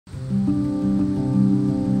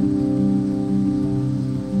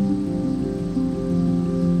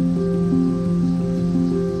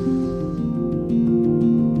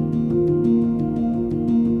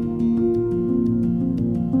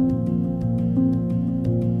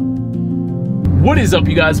What is up,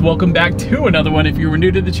 you guys? Welcome back to another one. If you were new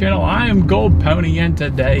to the channel, I am Gold Pony, and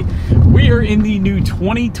today we are in the new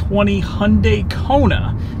 2020 Hyundai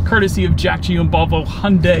Kona, courtesy of Jack G and Volvo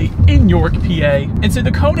Hyundai in York, PA. And so the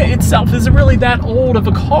Kona itself isn't really that old of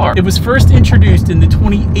a car. It was first introduced in the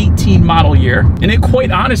 2018 model year, and it quite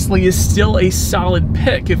honestly is still a solid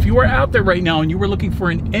pick. If you are out there right now and you were looking for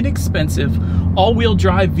an inexpensive all-wheel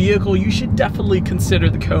drive vehicle, you should definitely consider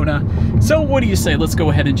the Kona. So what do you say? Let's go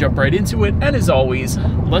ahead and jump right into it. And as always,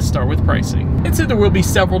 let's start with pricing. And so there will be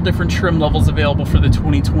several different trim levels available for the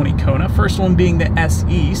 2020 Kona. First one being the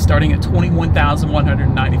SE, starting at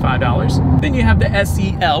 $21,195. Then you have the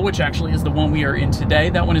SEL, which actually is the one we are in today.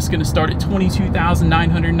 That one is going to start at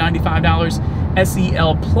 $22,995.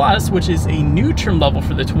 SEL Plus, which is a new trim level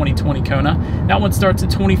for the 2020 Kona. That one starts at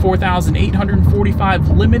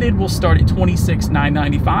 $24,845. Limited will start at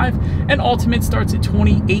 $26,995. And Ultimate starts at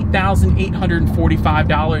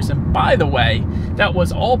 $28,845. And by the way, that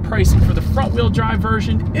was all pricing for the front-wheel drive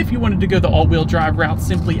version. If you wanted to go the all-wheel drive route,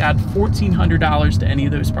 simply add $1,400 to any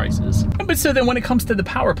of those prices. But so then when it comes to the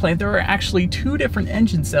power plant, there are actually two different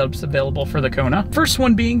engine setups available for the Kona. First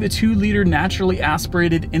one being the 2-liter naturally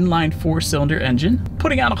aspirated inline 4-cylinder engine,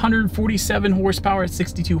 putting out 147 horsepower at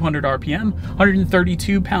 6,200 RPM,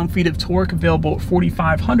 132 pound-feet of torque available at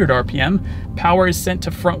 4,500 RPM. Power is sent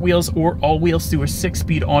to front wheels or all wheels through a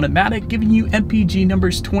 6-speed automatic, giving you MPG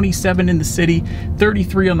numbers 27 in the city,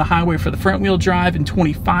 33 on the highway for the front wheel drive, and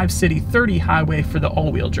 25 city, 30 highway for the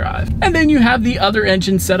all-wheel drive. And then you have the other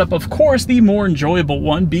engine setup, of course, the more enjoyable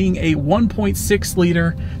one, being a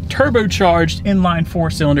 1.6-liter turbocharged inline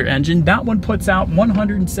 4-cylinder engine. That one puts out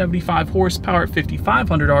 175 horsepower at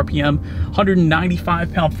 5,500 RPM,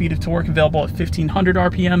 195 pound-feet of torque available at 1,500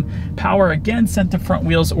 RPM. Power again sent to front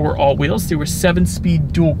wheels or all wheels through a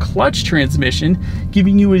 7-speed dual clutch transmission,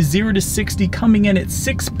 giving you a 0 to 60 coming in at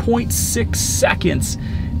 6.6 seconds.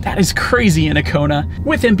 That is crazy in a Kona,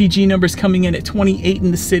 with MPG numbers coming in at 28 in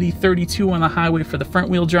the city, 32 on the highway for the front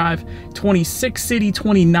wheel drive, 26 city,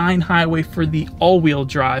 29 highway for the all-wheel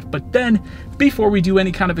drive. But then, before we do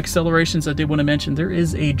any kind of accelerations, I did want to mention there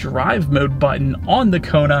is a drive mode button on the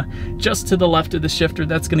Kona just to the left of the shifter.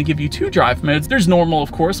 That's going to give you two drive modes. There's normal,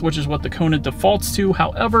 of course, which is what the Kona defaults to.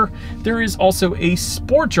 However, there is also a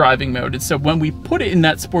sport driving mode. And so when we put it in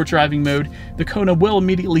that sport driving mode, the Kona will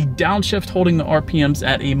immediately downshift, holding the RPMs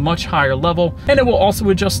at a much higher level, and it will also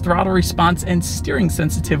adjust throttle response and steering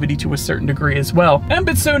sensitivity to a certain degree as well.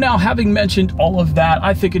 But so now, having mentioned all of that,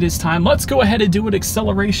 I think it is time. Let's go ahead and do an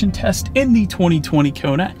acceleration test in the 2020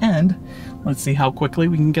 Kona, and let's see how quickly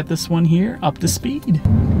we can get this one here up to speed.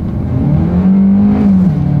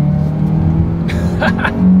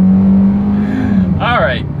 All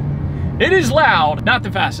right. It is loud, not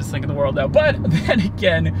the fastest thing in the world though, but then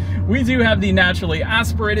again, we do have the naturally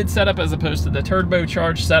aspirated setup as opposed to the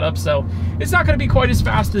turbocharged setup, so it's not going to be quite as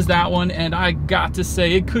fast as that one, and I got to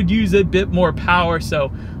say it could use a bit more power,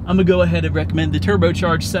 so I'm gonna go ahead and recommend the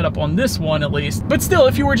turbocharged setup on this one at least. But still,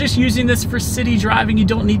 if you were just using this for city driving, you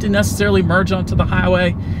don't need to necessarily merge onto the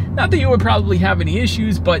highway. Not that you would probably have any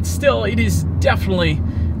issues, but still, it is definitely,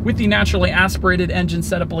 with the naturally aspirated engine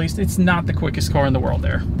setup at least, it's not the quickest car in the world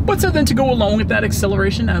there. But so then, to go along with that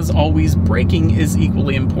acceleration, as always, braking is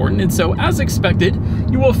equally important. And so as expected,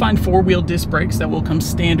 you will find 4-wheel disc brakes that will come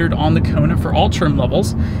standard on the Kona for all trim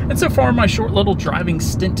levels. And so far in my short little driving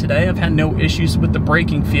stint today, I've had no issues with the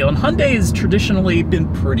braking feel. And Hyundai has traditionally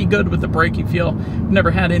been pretty good with the braking feel. I've never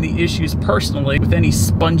had any issues personally with any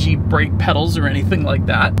spongy brake pedals or anything like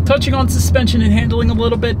that. Touching on suspension and handling a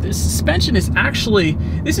little bit, the suspension is actually,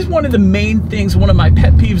 this is one of the main things, one of my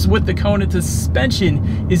pet peeves with the Kona. The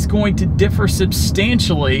suspension is going to differ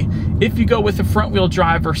substantially if you go with the front wheel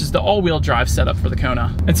drive versus the all-wheel drive setup for the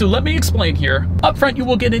Kona. And so let me explain here. Up front, you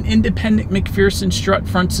will get an independent McPherson strut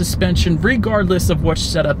front suspension regardless of which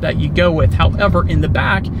setup that you go with. However, in the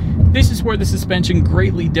back, this is where the suspension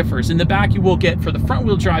greatly differs. In the back, you will get, for the front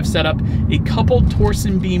wheel drive setup, a coupled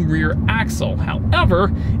torsion beam rear axle. However,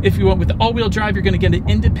 if you went with the all-wheel drive, you're going to get an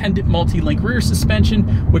independent multi-link rear suspension,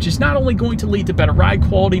 which is not only going to lead to better ride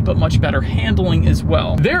quality, but much better handling as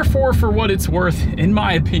well. Therefore, for what it's worth, in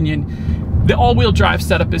my opinion, the all-wheel drive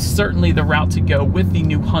setup is certainly the route to go with the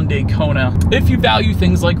new Hyundai Kona if you value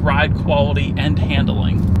things like ride quality and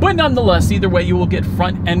handling. But nonetheless, either way, you will get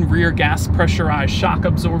front and rear gas pressurized shock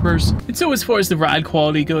absorbers. And so as far as the ride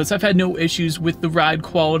quality goes, I've had no issues with the ride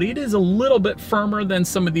quality. It is a little bit firmer than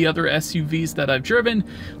some of the other SUVs that I've driven,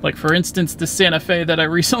 like for instance the Santa Fe that I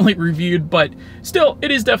recently reviewed, but still, it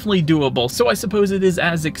is definitely doable. So I suppose it is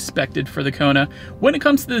as expected for the Kona. When it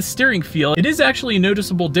comes to the steering feel, it is actually a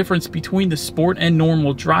noticeable difference between the sport and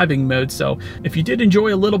normal driving mode. So if you did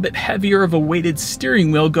enjoy a little bit heavier of a weighted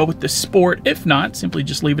steering wheel, go with the sport. If not, simply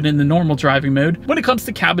just leave it in the normal driving mode. When it comes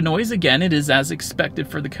to cabin noise, again, it is as expected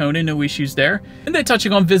for the Kona, no issues there. And then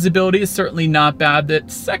touching on visibility is certainly not bad. The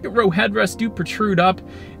second row headrests do protrude up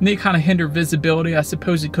and they kind of hinder visibility. I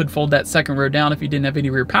suppose you could fold that second row down if you didn't have any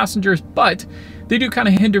rear passengers, but they do kind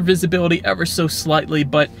of hinder visibility ever so slightly.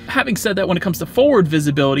 But having said that, when it comes to forward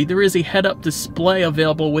visibility, there is a head-up display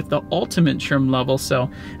available with the ultimate trim level, so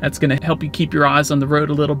that's going to help you keep your eyes on the road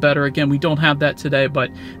a little better. Again, we don't have that today,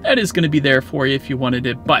 but that is going to be there for you if you wanted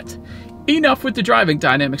it. But enough with the driving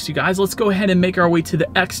dynamics, you guys. Let's go ahead and make our way to the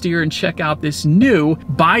exterior and check out this new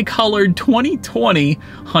bi-colored 2020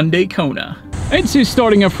 Hyundai Kona. And so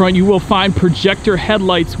starting up front, you will find projector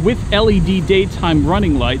headlights with LED daytime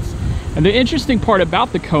running lights. And the interesting part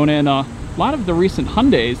about the Kona and a lot of the recent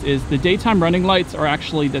Hyundais is the daytime running lights are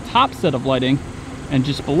actually the top set of lighting, and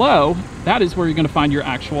just below, that is where you're going to find your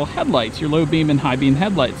actual headlights, your low beam and high beam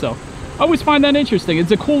headlights. So I always find that interesting.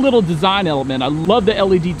 It's a cool little design element. I love the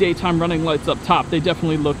LED daytime running lights up top. They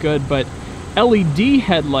definitely look good, but LED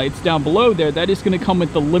headlights down below there, that is going to come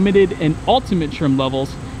with the limited and ultimate trim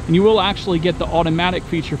levels. And you will actually get the automatic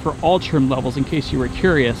feature for all trim levels in case you were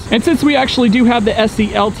curious. And since we actually do have the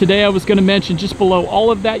SEL today, I was going to mention just below all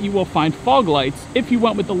of that, you will find fog lights if you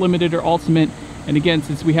went with the limited or ultimate. And again,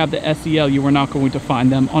 since we have the SEL, you are not going to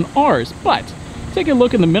find them on ours. But take a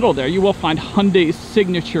look in the middle there, you will find Hyundai's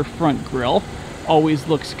signature front grille. Always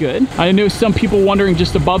looks good. I know some people wondering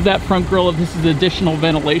just above that front grille if this is additional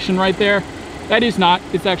ventilation right there. That is not.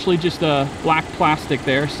 It's actually just a black plastic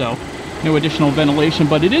there, so no additional ventilation,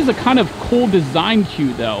 but it is a kind of cool design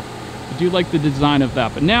cue though. I do like the design of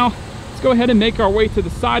that. But now let's go ahead and make our way to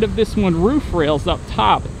the side of this one. Roof rails up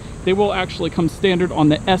top, they will actually come standard on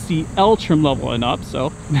the SEL trim level and up, so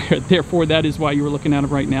therefore that is why you were looking at it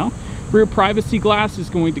right now. Rear privacy glass is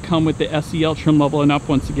going to come with the SEL trim level and up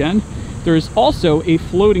once again. There's also a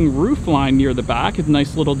floating roof line near the back, a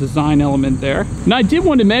nice little design element there. And I did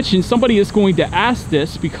want to mention, somebody is going to ask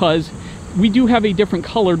this because we do have a different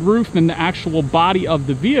colored roof than the actual body of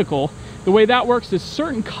the vehicle. The way that works is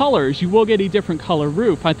certain colors, you will get a different color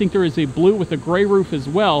roof. I think there is a blue with a gray roof as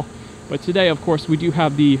well. But today, of course, we do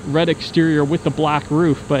have the red exterior with the black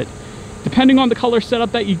roof. But depending on the color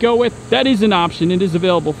setup that you go with, that is an option. It is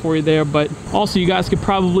available for you there. But also, you guys could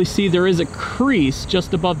probably see there is a crease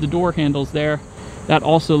just above the door handles there. That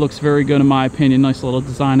also looks very good in my opinion. Nice little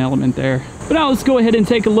design element there. But now let's go ahead and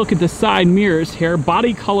take a look at the side mirrors here.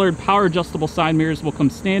 Body colored power adjustable side mirrors will come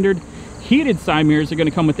standard. Heated side mirrors are going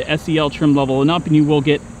to come with the SEL trim level and up, and you will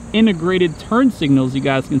get integrated turn signals, you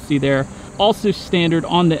guys can see there. Also standard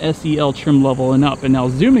on the SEL trim level and up. And now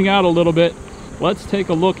zooming out a little bit, let's take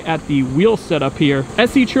a look at the wheel setup here.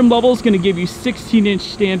 SE trim level is going to give you 16-inch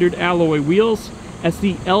standard alloy wheels.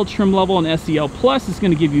 SEL trim level and SEL Plus is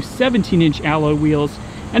going to give you 17-inch alloy wheels.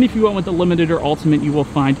 And if you went with the limited or ultimate, you will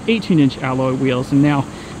find 18-inch alloy wheels. And now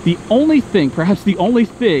the only thing, perhaps the only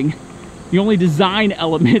thing, the only design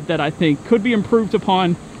element that I think could be improved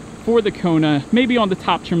upon for the Kona, maybe on the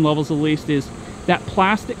top trim levels at least, is that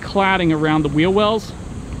plastic cladding around the wheel wells,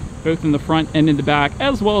 both in the front and in the back,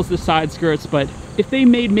 as well as the side skirts. But if they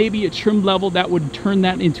made maybe a trim level that would turn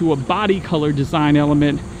that into a body color design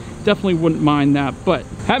element, definitely wouldn't mind that. But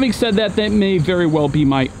having said that, that may very well be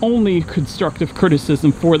my only constructive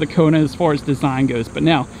criticism for the Kona as far as design goes. But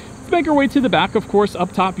now let's make our way to the back. Of course,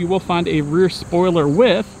 up top you will find a rear spoiler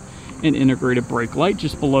with an integrated brake light.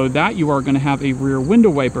 Just below that, you are going to have a rear window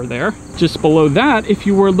wiper there. Just below that, if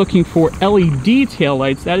you were looking for LED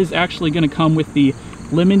taillights, that is actually going to come with the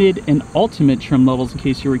limited and ultimate trim levels, in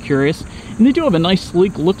case you were curious. And they do have a nice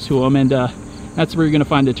sleek look to them, and that's where you're going to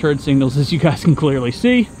find the turn signals, as you guys can clearly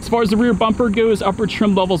see. As far as the rear bumper goes, upper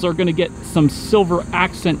trim levels are going to get some silver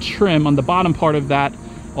accent trim on the bottom part of that,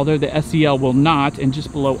 although the SEL will not. And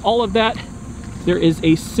just below all of that, there is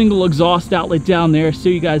a single exhaust outlet down there, so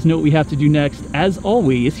you guys know what we have to do next. As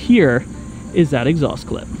always, here is that exhaust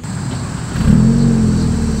clip.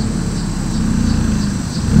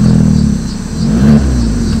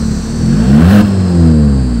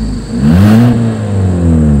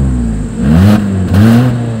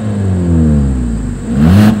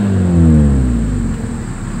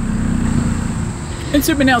 And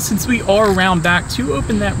so, but now since we are around back, to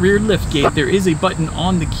open that rear lift gate, there is a button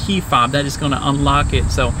on the key fob that is going to unlock it.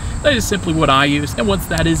 So that is simply what I use. And once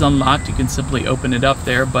that is unlocked, you can simply open it up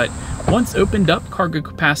there. But once opened up, cargo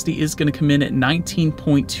capacity is going to come in at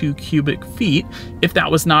 19.2 cubic feet. If that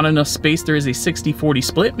was not enough space, there is a 60-40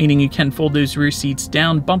 split, meaning you can fold those rear seats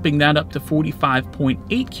down, bumping that up to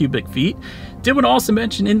 45.8 cubic feet. Did want to also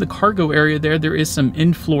mention in the cargo area there is some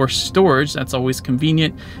in-floor storage. That's always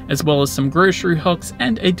convenient, as well as some grocery hooks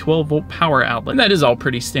and a 12-volt power outlet. And that is all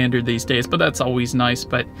pretty standard these days, but that's always nice.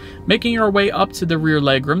 But making our way up to the rear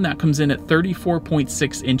legroom, that comes in at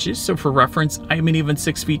 34.6 inches. So for reference, I'm an even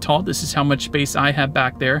 6 feet tall. This is how much space I have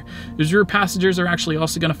back there. Those rear passengers are actually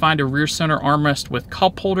also going to find a rear center armrest with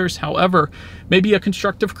cup holders. However, maybe a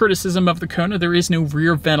constructive criticism of the Kona, there is no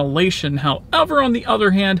rear ventilation. However, on the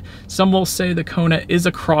other hand, some will say the Kona is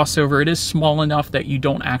a crossover. It is small enough that you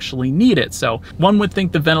don't actually need it. So one would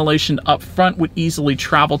think the ventilation up front would easily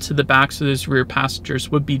travel to the back, so those rear passengers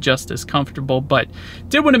would be just as comfortable. But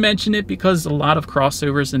did want to mention it because a lot of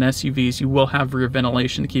crossovers and SUVs, you will have rear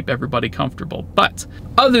ventilation to keep everybody comfortable. But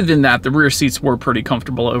other than that, the rear seats were pretty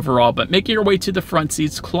comfortable overall. But making your way to the front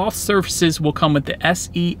seats, cloth surfaces will come with the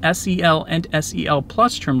SE, SEL, and SEL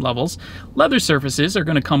Plus trim levels. Leather surfaces are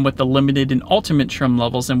going to come with the limited and ultimate trim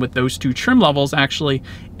levels, and with those two trim levels, actually,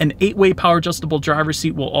 an 8-way power adjustable driver's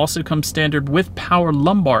seat will also come standard with power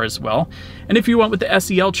lumbar as well. And if you went with the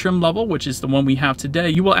SEL trim level, which is the one we have today,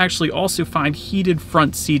 you will actually also find heated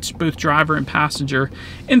front seats, both driver and passenger,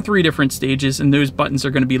 in 3 different stages, and those buttons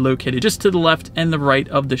are going to be located just to the left and the right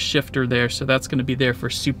of the shifter there, so that's going to be there for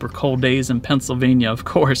super cold days in Pennsylvania, of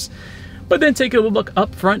course. But then take a look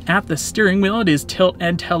up front at the steering wheel. It is tilt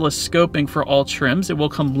and telescoping for all trims. It will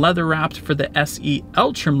come leather wrapped for the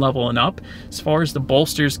SEL trim level and up. As far as the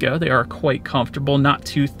bolsters go, they are quite comfortable, not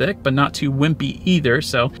too thick, but not too wimpy either.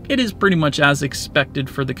 So it is pretty much as expected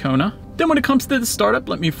for the Kona. Then when it comes to the startup,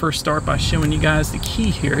 let me first start by showing you guys the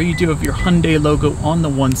key here. You do have your Hyundai logo on the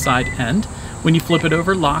one side end. When you flip it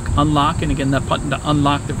over, lock, unlock, and again, that button to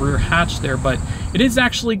unlock the rear hatch there, but it is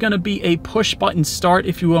actually going to be a push button start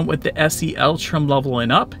if you went with the SEL trim level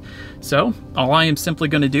and up. So all I am simply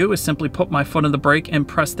going to do is simply put my foot on the brake and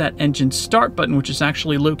press that engine start button, which is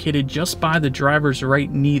actually located just by the driver's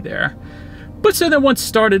right knee there. But so then once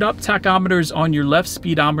started up, tachometer is on your left,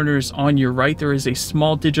 speedometer is on your right. There is a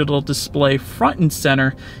small digital display front and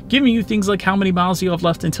center, giving you things like how many miles you have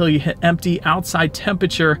left until you hit empty, outside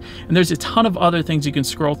temperature, and there's a ton of other things you can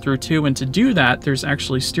scroll through too. And to do that, there's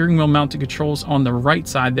actually steering wheel mounted controls on the right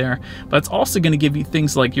side there, but it's also going to give you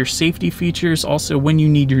things like your safety features, also when you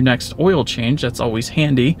need your next oil change, that's always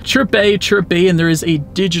handy. Trip A, Trip B, and there is a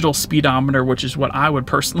digital speedometer, which is what I would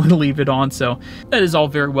personally leave it on, so that is all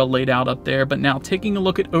very well laid out up there. But now taking a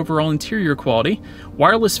look at overall interior quality,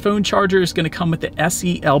 wireless phone charger is going to come with the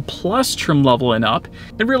SEL Plus trim level and up.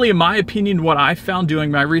 And really, in my opinion, what I found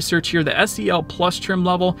doing my research here, the SEL Plus trim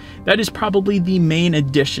level, that is probably the main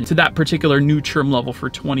addition to that particular new trim level for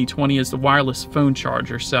 2020 is the wireless phone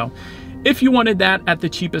charger. So if you wanted that at the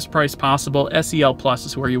cheapest price possible, SEL Plus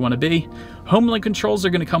is where you want to be. HomeLink controls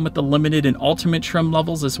are going to come with the limited and ultimate trim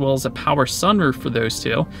levels, as well as a power sunroof for those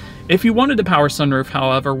two. If you wanted the power sunroof,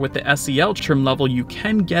 however, with the SEL trim level, you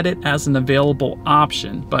can get it as an available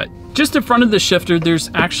option. But just in front of the shifter,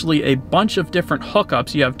 there's actually a bunch of different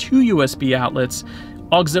hookups. You have 2 USB outlets,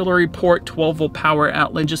 auxiliary port, 12-volt power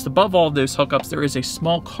outlet. Just above all of those hookups, there is a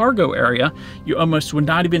small cargo area. You almost would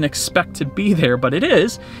not even expect to be there, but it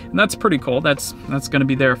is, and that's pretty cool. That's going to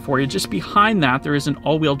be there for you. Just behind that, there is an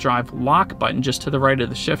all-wheel drive lock button just to the right of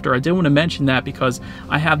the shifter. I did want to mention that because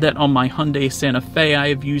I have that on my Hyundai Santa Fe. I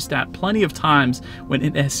have used that plenty of times when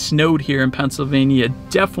it has snowed here in Pennsylvania. It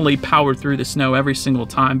definitely powered through the snow every single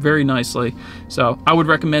time very nicely. So I would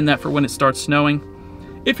recommend that for when it starts snowing.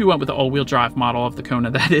 If you went with the all-wheel drive model of the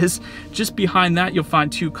Kona, that is. Just behind that, you'll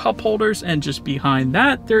find 2 cup holders, and just behind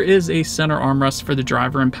that, there is a center armrest for the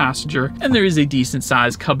driver and passenger, and there is a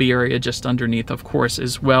decent-sized cubby area just underneath, of course,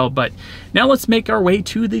 as well. But now let's make our way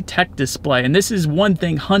to the tech display, and this is one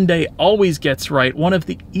thing Hyundai always gets right, one of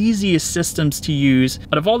the easiest systems to use.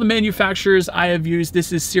 But of all the manufacturers I have used,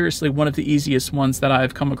 this is seriously one of the easiest ones that I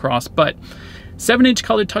have come across. But 7-inch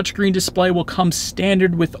color touchscreen display will come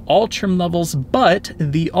standard with all trim levels, but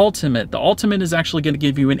the Ultimate. The Ultimate is actually going to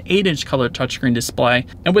give you an 8-inch color touchscreen display,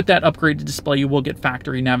 and with that upgraded display, you will get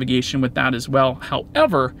factory navigation with that as well.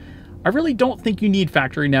 However, I really don't think you need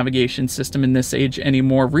factory navigation system in this age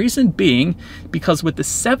anymore. Reason being, because with the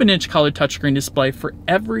 7-inch color touchscreen display for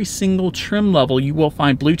every single trim level, you will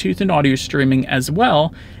find Bluetooth and audio streaming, as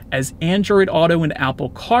well as Android Auto and Apple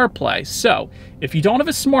CarPlay. So if you don't have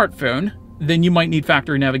a smartphone, then you might need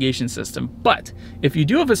factory navigation system. But if you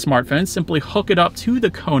do have a smartphone, simply hook it up to the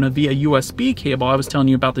Kona via USB cable. I was telling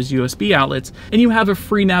you about those USB outlets, and you have a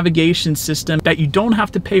free navigation system that you don't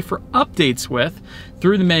have to pay for updates with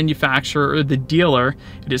through the manufacturer or the dealer.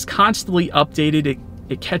 It is constantly updated.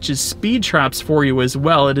 It catches speed traps for you as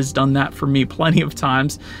well. It has done that for me plenty of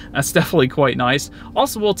times. That's definitely quite nice.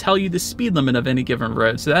 Also will tell you the speed limit of any given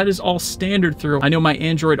road. So that is all standard through, I know, my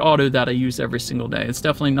Android Auto that I use every single day. It's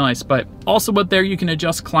definitely nice. But also up there, you can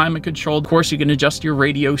adjust climate control. Of course, you can adjust your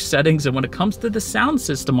radio settings. And when it comes to the sound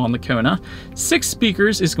system on the Kona, 6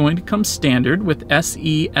 speakers is going to come standard with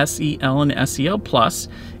SE, SEL, and SEL Plus.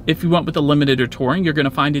 If you went with the limited or touring, you're going to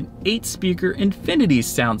find an 8-speaker Infinity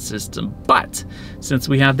sound system. But since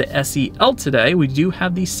we have the SEL today, we do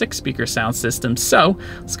have the 6-speaker sound system. So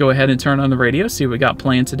let's go ahead and turn on the radio, see what we got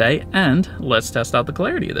playing today, and let's test out the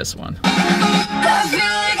clarity of this one.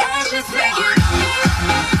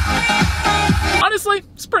 Honestly,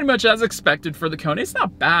 it's pretty much as expected for the Kona. It's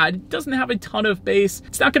not bad. It doesn't have a ton of bass.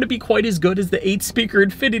 It's not going to be quite as good as the 8-speaker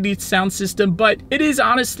Infinity sound system, but it is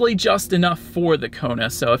honestly just enough for the Kona.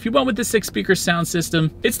 So if you went with the 6-speaker sound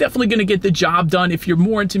system, it's definitely going to get the job done. If you're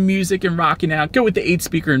more into music and rocking out, go with the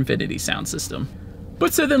 8-speaker Infinity sound system.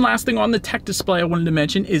 But so then last thing on the tech display I wanted to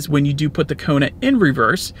mention is when you do put the Kona in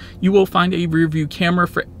reverse, you will find a rear view camera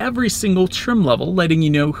for every single trim level, letting you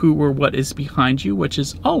know who or what is behind you, which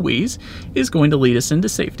as always is going to lead us into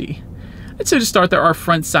safety. And so to start, there are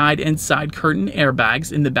front side and side curtain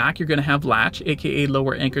airbags. In the back, you're going to have latch, aka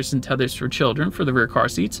lower anchors and tethers for children for the rear car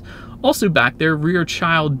seats. Also back there, rear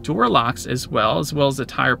child door locks as well as a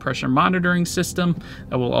tire pressure monitoring system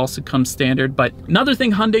that will also come standard. But another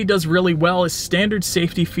thing Hyundai does really well is standard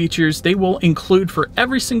safety features. They will include for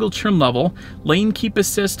every single trim level, lane keep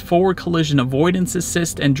assist, forward collision avoidance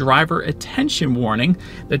assist, and driver attention warning.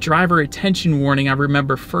 The driver attention warning I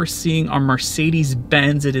remember first seeing on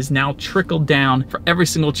Mercedes-Benz. It is now trickled down for every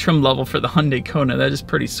single trim level for the Hyundai Kona. That is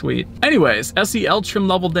pretty sweet. Anyways, SEL trim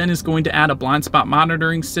level then is going to add a blind spot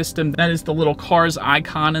monitoring system. That is the little car's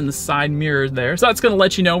icon in the side mirror there. So that's going to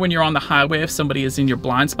let you know when you're on the highway if somebody is in your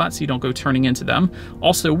blind spot so you don't go turning into them.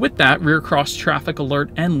 Also with that, rear cross traffic alert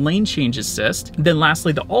and lane change assist. And then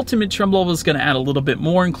lastly, the ultimate trim level is going to add a little bit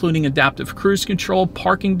more, including adaptive cruise control,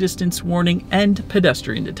 parking distance warning, and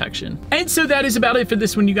pedestrian detection. And so that is about it for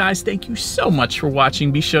this one, you guys. Thank you so much for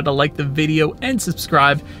watching. Be sure to like the video and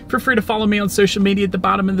subscribe. Feel free to follow me on social media at the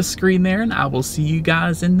bottom of the screen there, and I will see you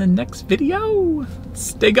guys in the next video.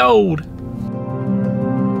 Stay gold.